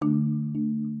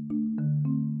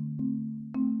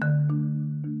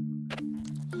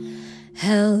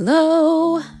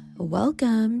Hello,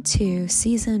 welcome to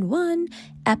season 1,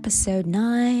 episode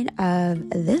 9 of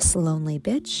This Lonely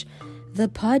Bitch, the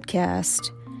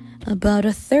podcast about a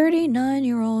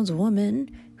 39-year-old woman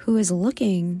who is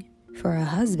looking for a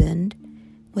husband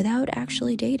without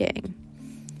actually dating.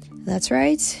 That's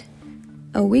right.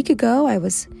 A week ago, I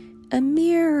was a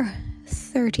mere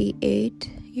 38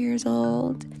 years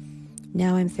old.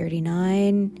 Now I'm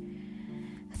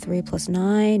 39. 3 plus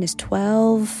 9 is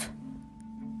 12.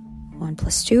 1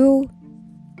 plus 2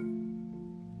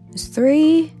 is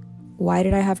 3. Why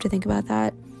did I have to think about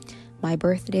that? My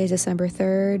birthday is December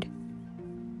 3rd.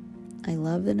 I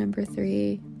love the number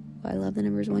 3. I love the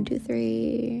numbers 1, 2,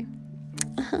 3.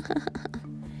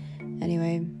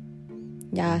 Anyway,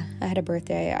 yeah, I had a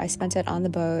birthday. I spent it on the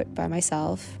boat by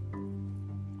myself.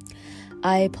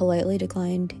 I politely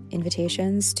declined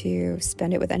invitations to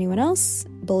spend it with anyone else.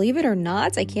 Believe it or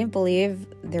not, I can't believe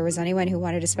there was anyone who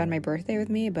wanted to spend my birthday with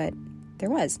me, but there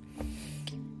was.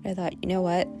 I thought, you know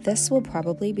what? This will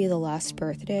probably be the last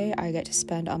birthday I get to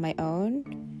spend on my own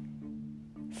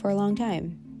for a long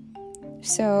time.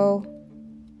 So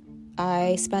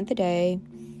I spent the day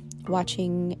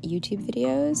watching YouTube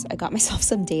videos. I got myself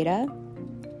some data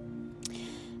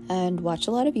and watched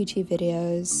a lot of YouTube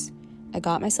videos. I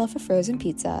got myself a frozen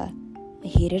pizza. I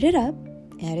heated it up,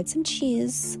 added some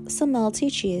cheese, some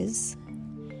melty cheese,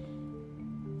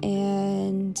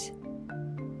 and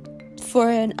for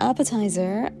an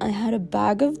appetizer, I had a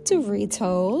bag of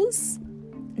Doritos,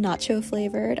 nacho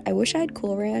flavored. I wish I had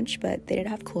Cool Ranch, but they didn't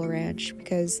have Cool Ranch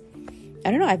because,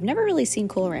 I don't know, I've never really seen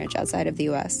Cool Ranch outside of the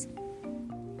US.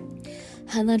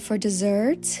 And then for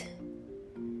dessert,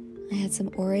 I had some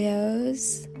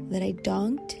Oreos that I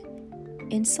dunked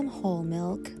in some whole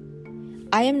milk.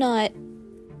 I am not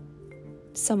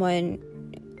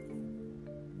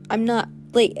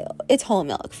it's whole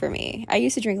milk for me. I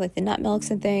used to drink like the nut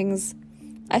milks and things.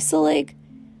 I still like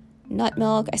nut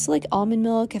milk. I still like almond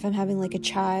milk if I'm having like a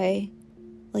chai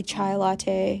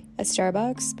latte at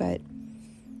Starbucks, but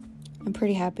I'm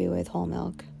pretty happy with whole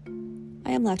milk.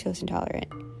 I am lactose intolerant.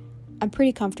 I'm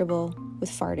pretty comfortable with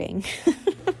farting.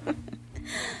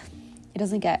 It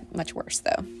doesn't get much worse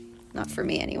though. Not for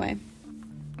me anyway.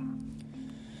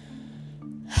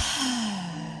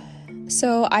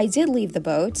 So I did leave the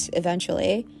boat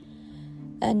eventually,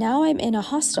 and now I'm in a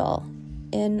hostel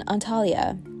in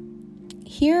Antalya.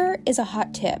 Here is a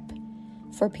hot tip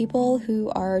for people who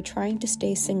are trying to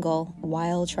stay single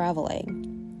while traveling.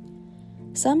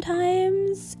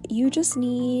 Sometimes you just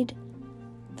need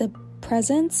the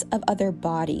presence of other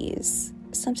bodies.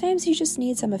 Sometimes you just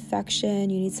need some affection,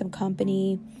 you need some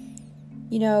company.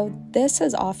 You know, this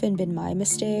has often been my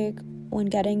mistake when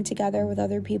getting together with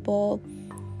other people.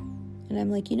 And I'm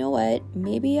like, you know what?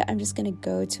 Maybe I'm just going to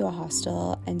go to a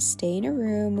hostel and stay in a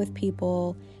room with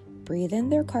people, breathe in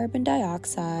their carbon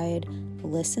dioxide,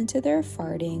 listen to their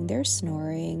farting, their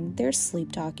snoring, their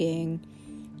sleep talking,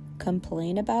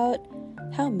 complain about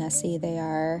how messy they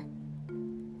are.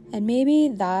 And maybe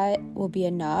that will be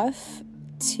enough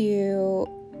to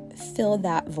fill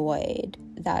that void,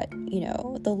 that, you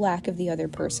know, the lack of the other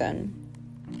person.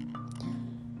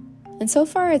 And so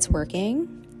far it's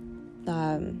working.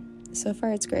 So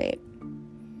far it's great.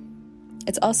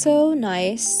 It's also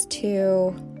nice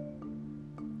to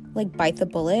like bite the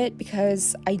bullet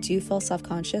because I do feel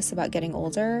self-conscious about getting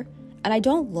older, and I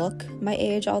don't look my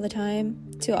age all the time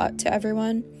to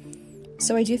everyone.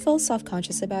 So I do feel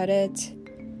self-conscious about it,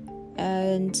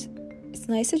 and it's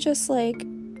nice to just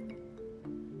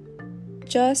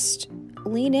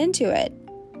lean into it,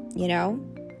 you know?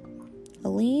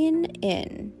 Lean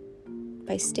in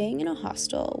by staying in a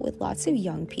hostel with lots of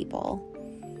young people.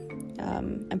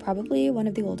 I'm probably one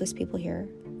of the oldest people here.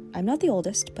 I'm not the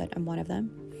oldest, but I'm one of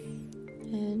them.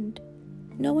 And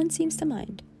no one seems to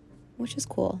mind, which is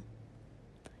cool.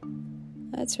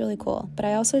 That's really cool. But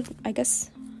I guess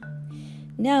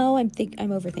now I'm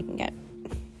overthinking it.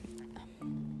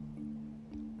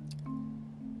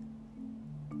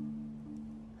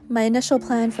 My initial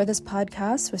plan for this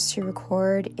podcast was to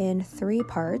record in 3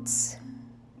 parts.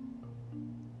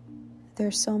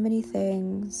 There's so many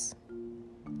things.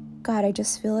 God, I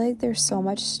just feel like there's so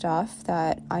much stuff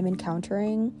that I'm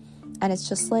encountering, and it's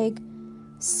just like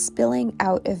spilling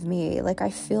out of me. Like I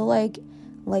feel like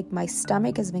my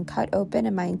stomach has been cut open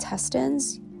and my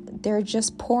intestines, they're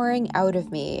just pouring out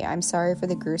of me. I'm sorry for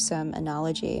the gruesome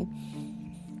analogy,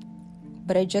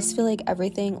 but I just feel like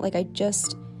everything,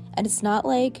 and it's not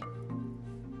like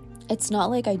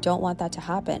I don't want that to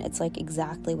happen. It's like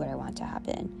exactly what I want to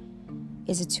happen.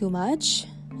 Is it too much?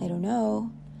 I don't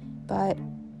know. But,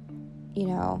 you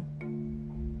know,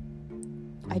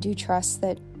 I do trust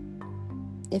that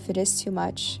if it is too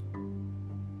much,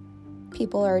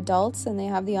 people are adults and they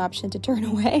have the option to turn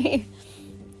away.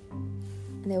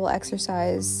 And they will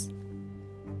exercise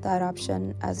that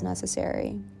option as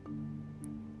necessary.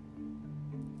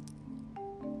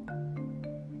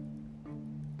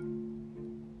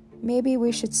 Maybe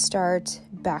we should start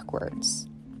backwards.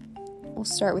 We'll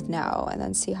start with now and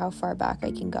then see how far back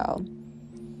I can go,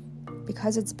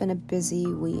 because it's been a busy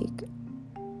week.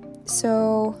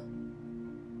 So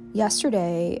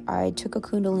yesterday I took a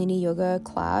Kundalini yoga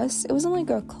class. It wasn't like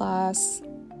a class.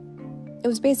 It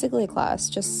was basically a class,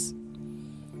 just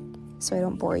so I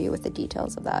don't bore you with the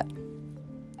details of that.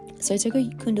 So I took a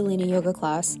Kundalini yoga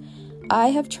class. I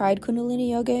have tried Kundalini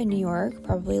yoga in New York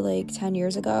probably like 10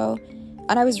 years ago.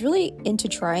 And I was really into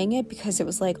trying it because it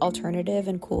was like alternative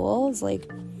and cool. It was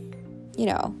like, you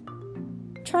know,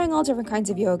 trying all different kinds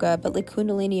of yoga, but like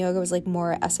Kundalini yoga was like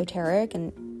more esoteric,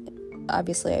 and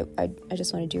obviously I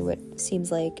just want to do what seems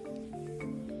like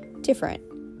different,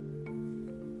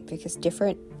 because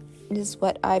different is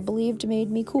what I believed made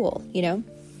me cool, you know?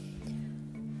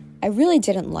 I really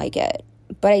didn't like it,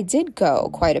 but I did go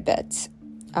quite a bit.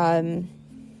 I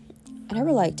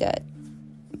never liked it.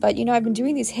 But, you know, I've been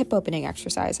doing these hip opening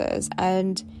exercises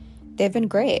and they've been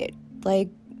great. Like,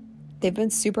 they've been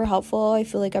super helpful. I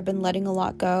feel like I've been letting a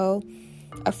lot go.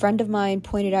 A friend of mine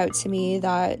pointed out to me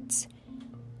that,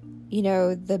 you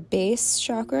know, the base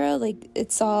chakra, like,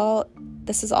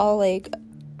 this is all like,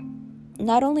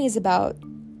 not only is about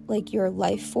like your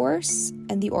life force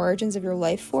and the origins of your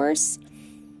life force,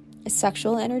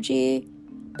 sexual energy,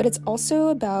 but it's also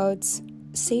about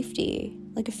safety,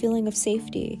 like a feeling of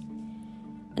safety.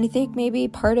 And I think maybe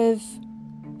part of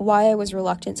why I was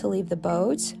reluctant to leave the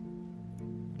boat,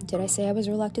 did I say I was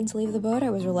reluctant to leave the boat? I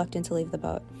was reluctant to leave the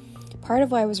boat. Part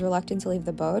of why I was reluctant to leave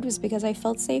the boat was because I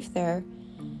felt safe there.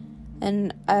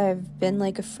 And I've been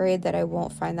like afraid that I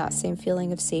won't find that same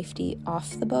feeling of safety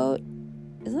off the boat.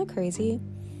 Isn't that crazy?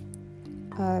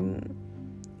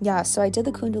 Yeah, so I did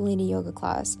the Kundalini yoga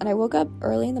class and I woke up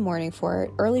early in the morning for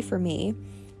it, early for me,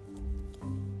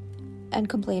 and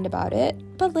complained about it,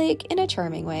 but like in a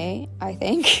charming way, I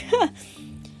think.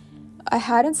 I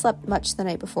hadn't slept much the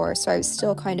night before, so I was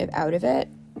still kind of out of it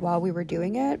while we were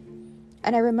doing it,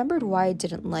 and I remembered why I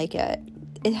didn't like it.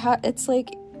 It's like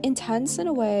intense in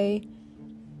a way.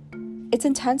 It's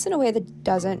intense in a way that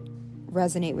doesn't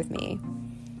resonate with me.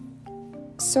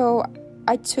 So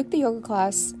I took the yoga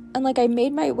class and like I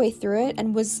made my way through it,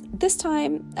 and was this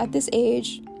time at this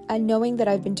age and knowing that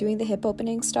I've been doing the hip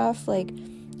opening stuff, like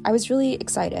I was really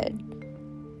excited.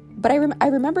 But I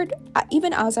remembered,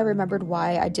 even as I remembered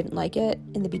why I didn't like it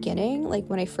in the beginning, like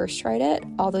when I first tried it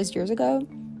all those years ago,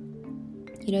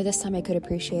 you know, this time I could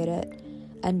appreciate it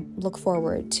and look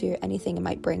forward to anything it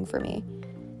might bring for me.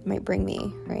 It might bring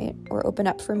me, right? Or open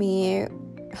up for me,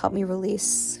 help me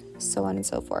release, so on and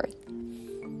so forth.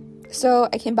 So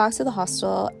I came back to the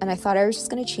hostel and I thought I was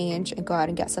just going to change and go out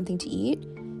and get something to eat.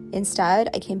 Instead,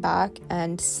 I came back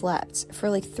and slept for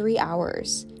like 3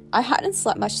 hours. I hadn't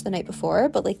slept much the night before,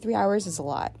 but like 3 hours is a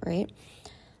lot, right?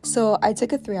 So I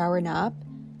took a 3-hour nap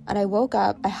and I woke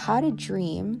up. I had a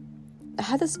dream. I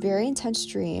had this very intense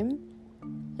dream.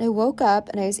 And I woke up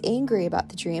and I was angry about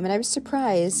the dream. And I was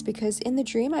surprised because in the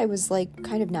dream I was like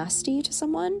kind of nasty to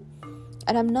someone.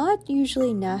 And I'm not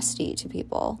usually nasty to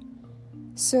people.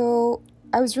 So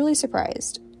I was really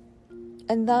surprised.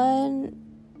 And then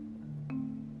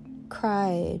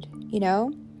cried, you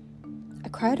know? I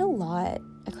cried a lot.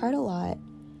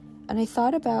 And I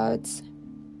thought about,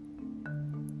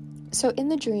 so in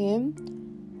the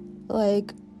dream,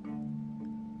 like,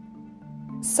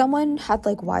 someone had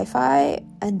like Wi-Fi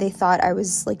and they thought I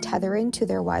was like tethering to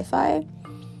their Wi-Fi.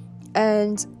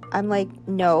 And I'm like,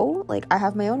 no, like I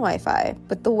have my own Wi-Fi.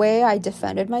 But the way I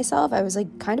defended myself, I was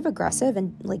like kind of aggressive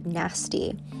and like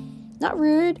nasty. Not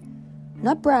rude,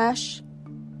 not brash,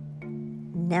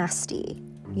 nasty,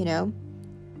 you know?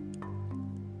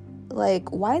 Like,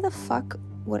 why the fuck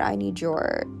would I need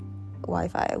your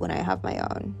Wi-Fi when I have my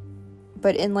own?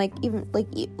 But in like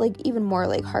even more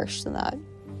like harsh than that.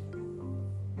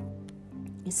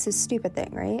 It's a stupid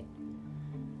thing, right?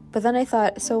 But then I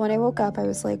thought, so when I woke up, I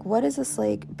was like, what is this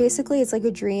like? Basically, it's like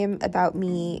a dream about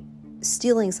me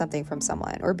stealing something from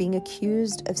someone or being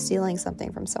accused of stealing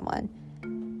something from someone.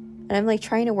 And I'm like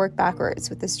trying to work backwards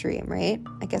with this dream, right?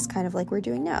 I guess kind of like we're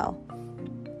doing now.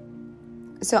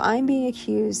 So I'm being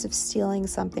accused of stealing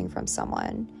something from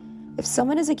someone. If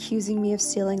someone is accusing me of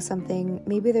stealing something,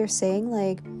 maybe they're saying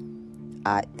like,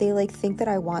 they like think that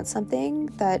I want something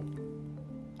that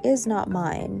is not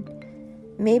mine.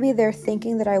 Maybe they're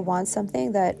thinking that I want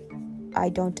something that I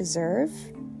don't deserve.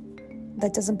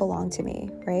 that doesn't belong to me,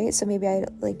 right? So maybe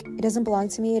it doesn't belong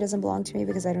to me. It doesn't belong to me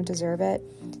because I don't deserve it.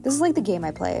 This is like the game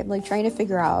I play. I'm like trying to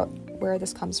figure out where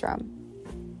this comes from.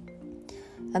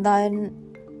 And then,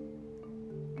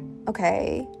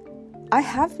 okay, I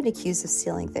have been accused of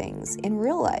stealing things in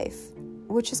real life,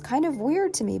 which is kind of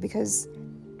weird to me because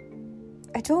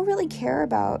I don't really care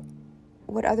about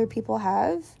what other people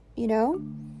have, you know?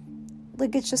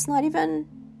 Like, it's just not even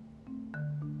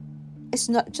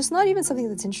something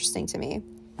that's interesting to me.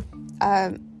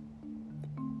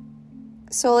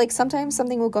 So like sometimes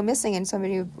something will go missing and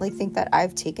somebody will like think that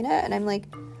I've taken it, and I'm like,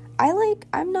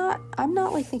 I'm not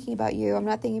like thinking about you. I'm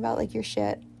not thinking about like your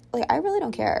shit. Like, I really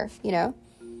don't care, you know?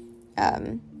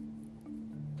 I'm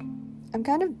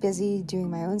kind of busy doing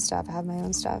my own stuff. I have my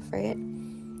own stuff, right?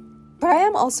 But I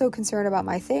am also concerned about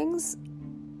my things,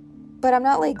 but I'm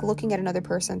not like looking at another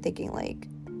person thinking like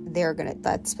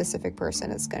that specific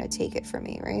person is gonna take it from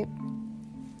me, right?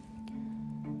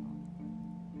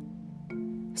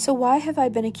 So why have I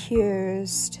been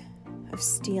accused of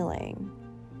stealing?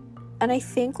 And I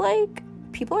think like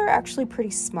people are actually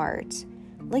pretty smart.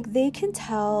 Like, they can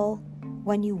tell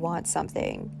when you want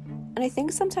something. And I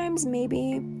think sometimes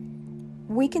maybe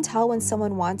we can tell when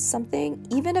someone wants something,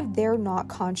 even if they're not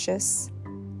conscious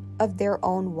of their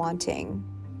own wanting,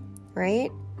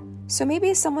 right? So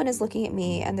maybe someone is looking at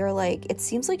me and they're like, it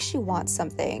seems like she wants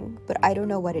something, but I don't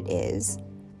know what it is.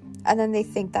 And then they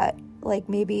think that like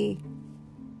maybe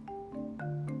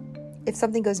if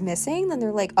something goes missing, then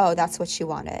they're like, oh, that's what she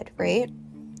wanted, right?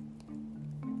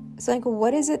 So like,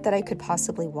 what is it that I could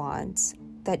possibly want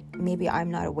that maybe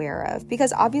I'm not aware of?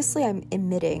 Because obviously I'm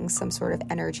emitting some sort of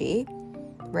energy,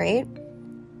 right?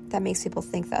 That makes people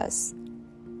think this.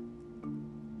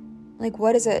 Like,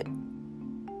 what is it?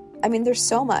 I mean, there's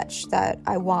so much that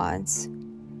I want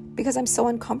because I'm so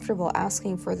uncomfortable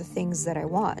asking for the things that I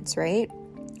want, right?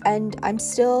 And I'm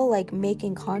still like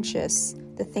making conscious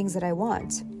the things that I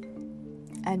want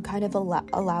and kind of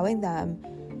allowing them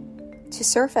to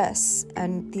surface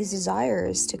and these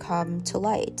desires to come to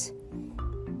light.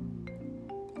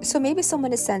 So maybe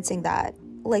someone is sensing that,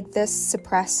 like this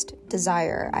suppressed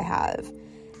desire I have.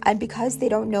 And because they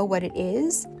don't know what it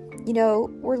is, you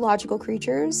know, we're logical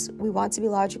creatures. We want to be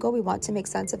logical. We want to make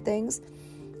sense of things.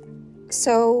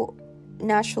 So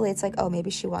naturally it's like, oh, maybe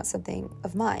she wants something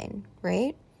of mine,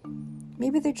 right?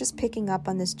 Maybe they're just picking up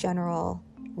on this general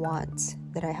want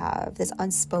that I have, this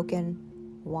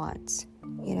unspoken want,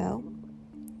 you know?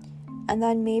 And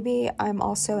then maybe I'm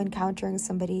also encountering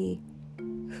somebody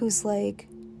who's like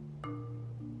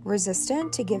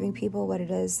resistant to giving people what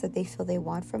it is that they feel they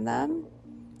want from them.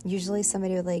 Usually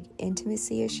somebody with like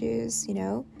intimacy issues, you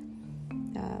know,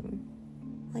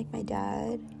 like my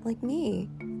dad, like me.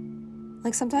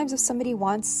 Like sometimes if somebody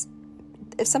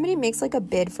makes like a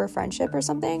bid for friendship or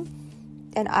something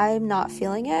and I'm not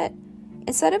feeling it,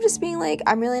 instead of just being like,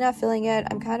 I'm really not feeling it,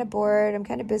 I'm kind of bored, I'm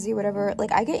kind of busy, whatever,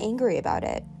 like I get angry about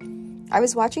it. I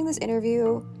was watching this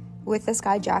interview with this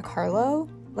guy, Jack Harlow.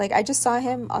 Like, I just saw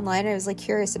him online and I was like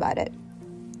curious about it.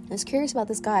 I was curious about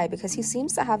this guy because he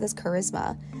seems to have this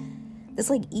charisma, this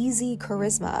like easy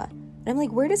charisma. And I'm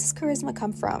like, where does this charisma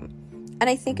come from? And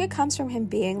I think it comes from him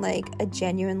being like a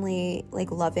genuinely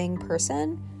like loving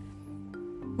person.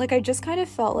 Like, I just kind of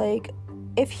felt like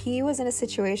if he was in a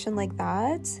situation like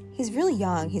that, he's really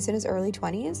young, he's in his early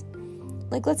 20s.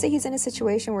 Like, let's say he's in a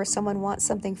situation where someone wants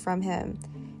something from him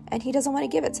and he doesn't want to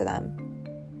give it to them.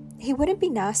 He wouldn't be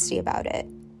nasty about it.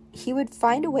 He would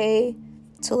find a way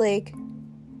to like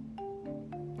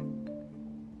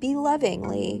be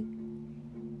lovingly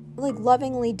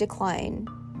decline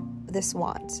this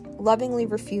want, lovingly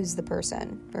refuse the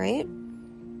person, right?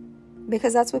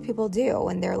 Because that's what people do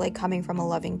when they're like coming from a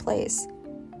loving place.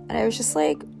 And I was just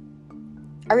like,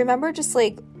 I remember just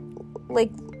like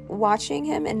watching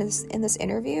him in this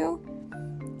interview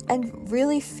and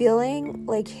really feeling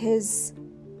like his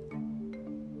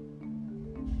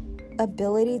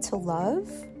ability to love,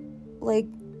 like,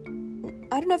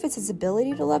 I don't know if it's his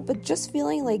ability to love, but just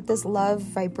feeling like this love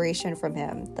vibration from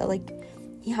him, that like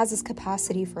he has this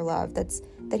capacity for love that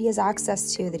he has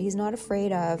access to, that he's not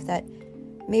afraid of, that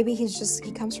maybe he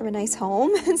comes from a nice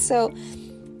home. And so,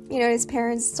 you know, his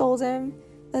parents told him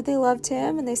that they loved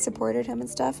him and they supported him and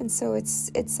stuff. And so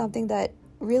it's something that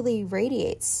really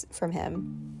radiates from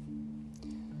him.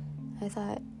 I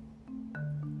thought,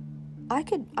 I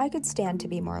could stand to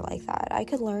be more like that. I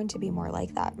could learn to be more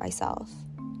like that myself.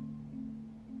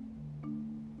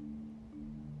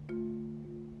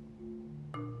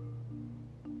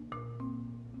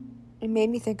 It made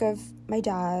me think of my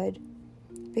dad,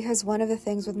 because one of the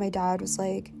things with my dad was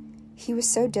like, he was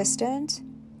so distant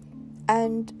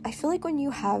And I feel like when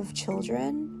you have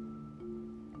children,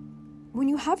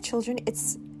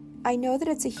 I know that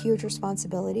it's a huge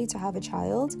responsibility to have a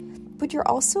child, but you're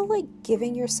also like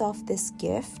giving yourself this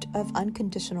gift of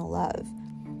unconditional love,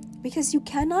 because you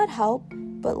cannot help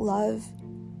but love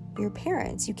your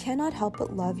parents. You cannot help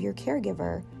but love your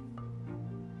caregivers,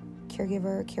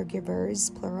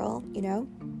 plural, you know?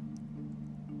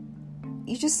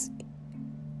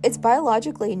 It's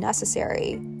biologically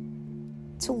necessary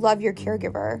to love your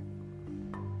caregiver.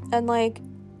 And like,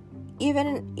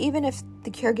 even if the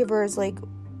caregiver is like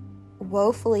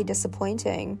woefully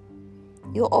disappointing,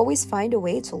 you'll always find a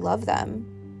way to love them.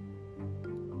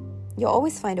 You'll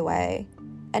always find a way.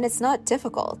 And it's not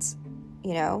difficult,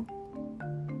 you know?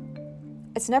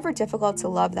 It's never difficult to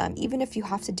love them, even if you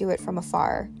have to do it from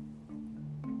afar.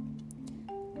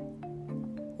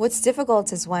 What's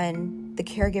difficult is when the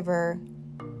caregiver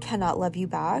cannot love you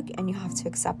back and you have to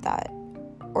accept that.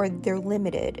 Or they're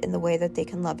limited in the way that they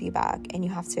can love you back, and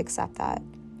you have to accept that.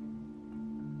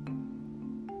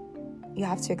 You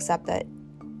have to accept that,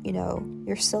 you know,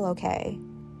 you're still okay.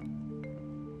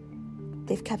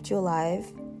 They've kept you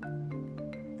alive.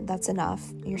 That's enough.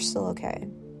 You're still okay.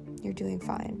 You're doing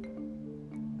fine.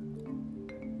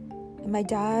 And my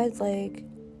dad,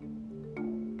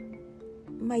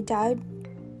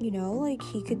 you know, like,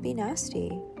 he could be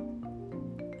nasty.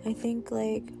 I think,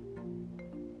 like,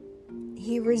 I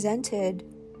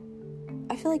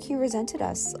feel like he resented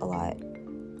us a lot,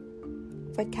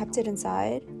 but kept it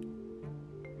inside.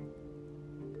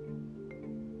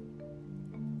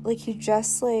 Like, he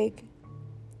just, like,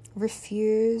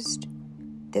 refused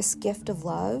this gift of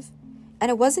love. And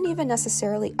it wasn't even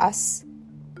necessarily us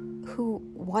who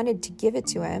wanted to give it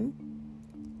to him.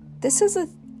 This is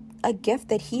a gift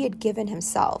that he had given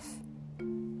himself.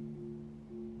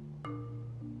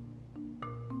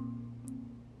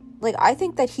 Like, I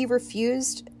think that he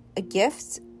refused a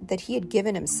gift that he had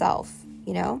given himself,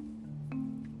 you know?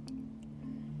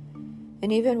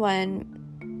 And even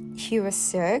when he was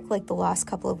sick, like the last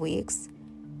couple of weeks,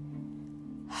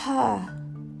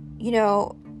 you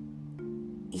know,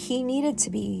 he needed to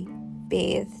be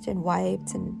bathed and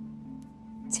wiped and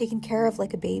taken care of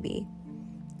like a baby.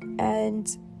 And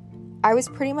I was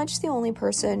pretty much the only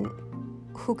person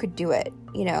who could do it,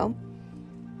 you know?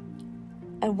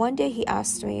 And one day he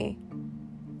asked me,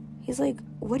 he's like,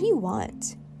 what do you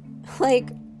want? Like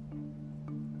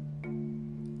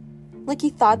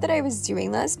he thought that I was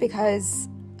doing this because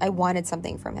I wanted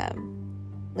something from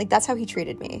him. Like, that's how he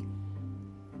treated me.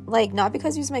 Like, not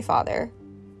because he was my father,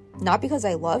 not because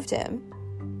I loved him,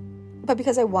 but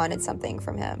because I wanted something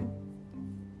from him.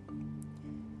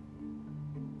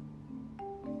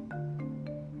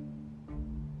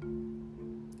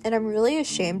 And I'm really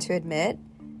ashamed to admit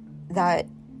that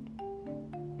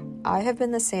I have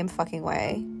been the same fucking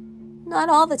way. Not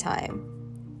all the time.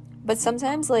 But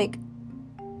sometimes, like,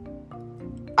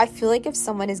 I feel like if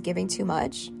someone is giving too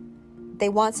much, they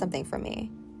want something from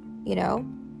me, you know?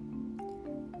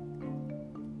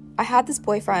 I had this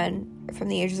boyfriend from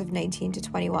the ages of 19 to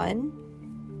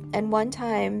 21, and one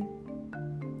time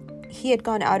he had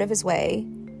gone out of his way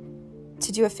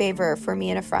to do a favor for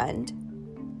me and a friend.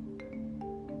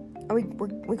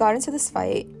 And we got into this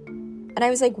fight, and I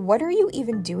was like, what are you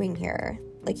even doing here?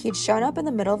 Like, he had shown up in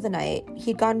the middle of the night.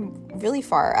 He'd gone really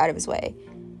far out of his way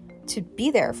to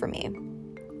be there for me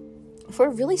for a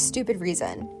really stupid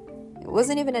reason. It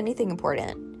wasn't even anything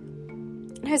important.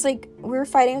 And I was like, we were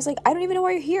fighting. I was like, I don't even know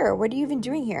why you're here. What are you even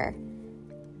doing here?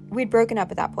 We'd broken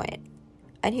up at that point.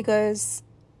 And he goes,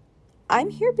 I'm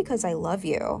here because I love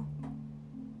you.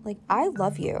 Like, I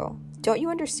love you. Don't you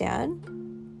understand?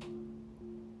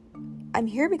 I'm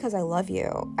here because I love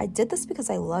you. I did this because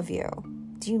I love you.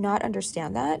 Do you not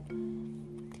understand that?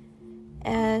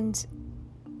 And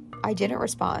I didn't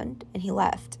respond, and he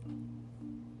left.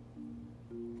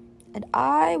 And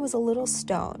I was a little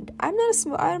stoned. I'm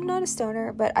not a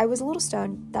stoner, but I was a little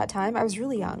stoned that time. I was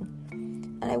really young.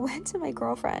 And I went to my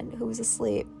girlfriend, who was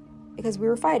asleep, because we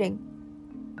were fighting.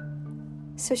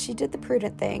 So she did the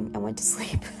prudent thing and went to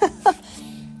sleep.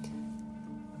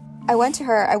 I went to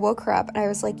her, I woke her up, and I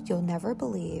was like, you'll never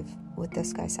believe what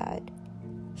this guy said.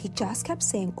 He just kept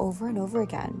saying over and over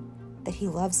again that he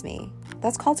loves me.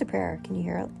 That's call to prayer. Can you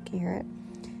hear it? Can you hear it?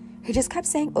 He just kept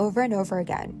saying over and over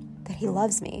again that he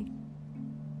loves me.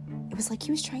 It was like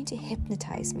he was trying to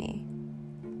hypnotize me.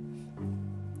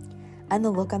 And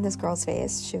the look on this girl's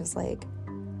face, she was like,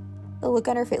 the look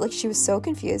on her face, like, she was so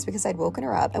confused because I'd woken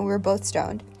her up and we were both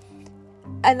stoned.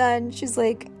 And then she's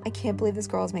like, I can't believe this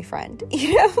girl is my friend,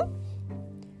 you know?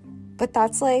 But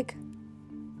that's like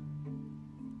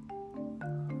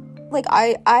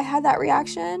I had that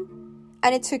reaction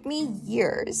And it took me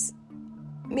years,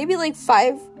 maybe like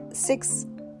 5, 6,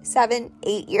 7,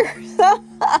 8 years.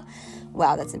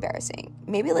 Wow, that's embarrassing.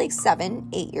 Maybe like 7,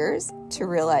 8 years to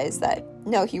realize that,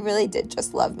 no, he really did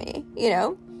just love me, you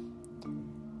know?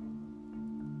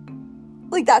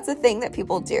 Like, that's a thing that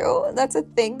people do. That's a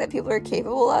thing that people are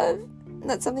capable of. And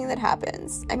that's something that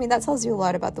happens. I mean, that tells you a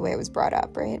lot about the way I was brought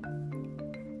up, right?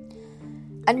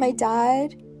 And my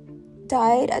dad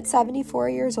died at 74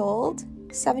 years old.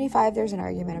 75, there's an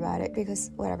argument about it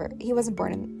because, whatever, he wasn't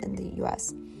born in the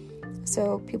U.S.,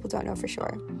 so people don't know for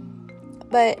sure.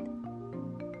 But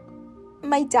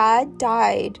my dad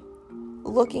died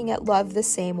looking at love the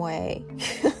same way.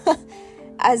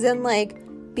 As in, like,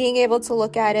 being able to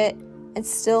look at it and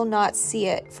still not see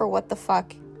it for what the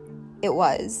fuck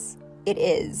it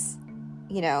is,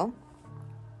 you know?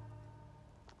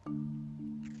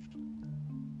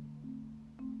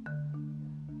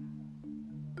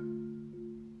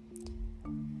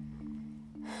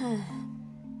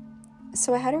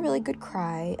 So I had a really good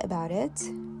cry about it.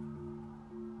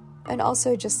 And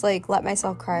also just, like, let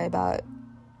myself cry about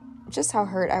just how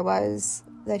hurt I was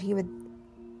that he would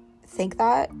think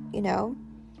that, you know?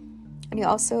 And he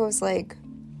also was like,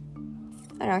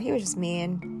 I don't know, he was just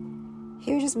mean.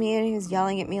 He was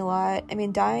yelling at me a lot. I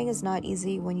mean, dying is not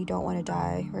easy when you don't want to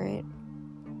die, right?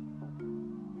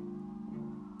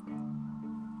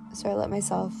 So I let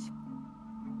myself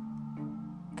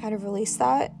kind of release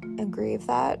that and grieve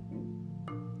that.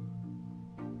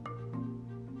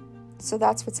 So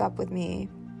that's what's up with me.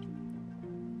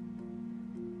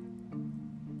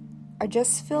 I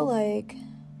just feel like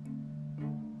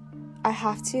I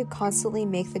have to constantly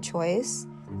make the choice,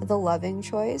 the loving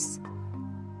choice,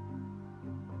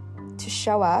 to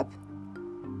show up.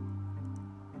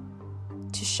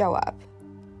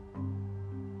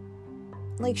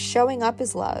 Like, showing up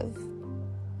is love,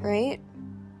 right?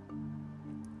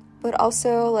 But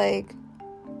also, like,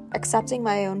 accepting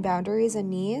my own boundaries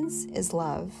and needs is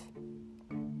love.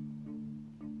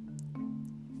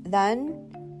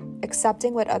 Then,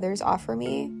 accepting what others offer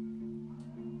me.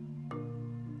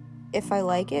 If I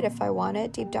like it, if I want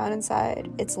it deep down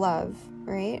inside, it's love,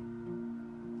 right?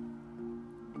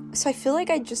 So I feel like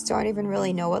I just don't even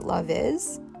really know what love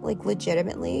is. Like, legit,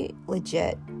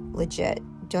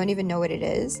 don't even know what it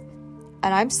is.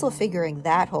 And I'm still figuring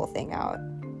that whole thing out.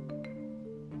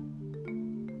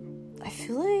 I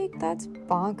feel like that's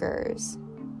bonkers.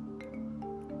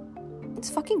 It's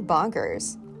fucking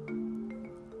bonkers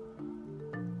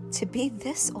to be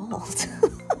this old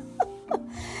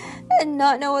and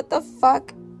not know what the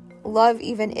fuck love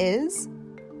even is.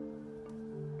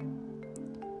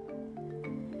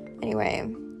 Anyway,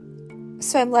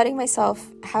 so I'm letting myself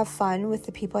have fun with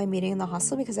the people I'm meeting in the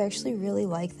hostel because I actually really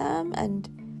like them. And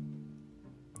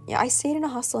yeah, I stayed in a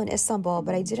hostel in Istanbul,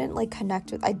 but I didn't like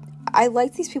connect with, I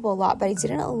like these people a lot, but I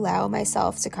didn't allow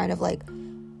myself to kind of like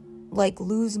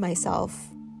lose myself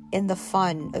in the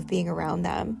fun of being around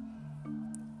them.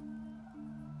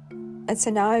 And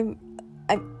so now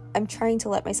I'm trying to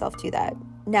let myself do that.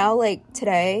 Now, like,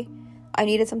 today, I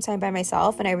needed some time by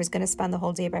myself, and I was going to spend the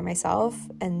whole day by myself,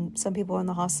 and some people in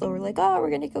the hostel were like, oh, we're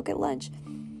going to go get lunch.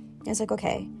 And I was like,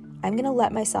 okay, I'm going to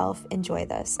let myself enjoy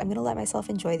this. I'm going to let myself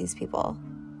enjoy these people,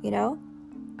 you know?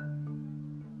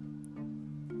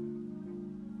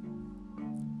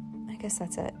 I guess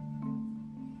that's it.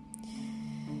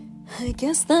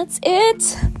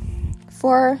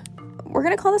 We're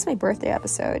going to call this my birthday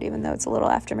episode, even though it's a little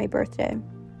after my birthday.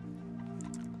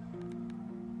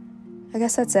 I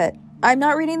guess that's it. I'm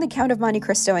not reading The Count of Monte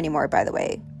Cristo anymore, by the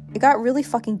way. It got really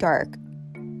fucking dark.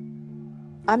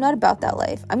 I'm not about that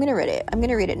life. I'm going to read it. I'm going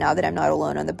to read it now that I'm not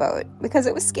alone on the boat because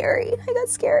it was scary. I got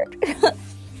scared.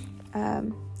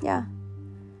 Yeah.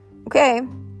 Okay.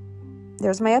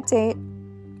 There's my update.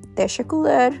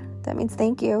 Teşekkürler. That means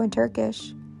thank you in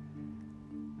Turkish.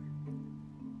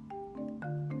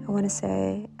 I want to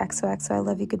say XOXO, I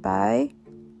love you, goodbye.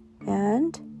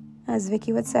 And as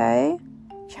Vicky would say,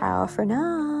 ciao for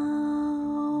now.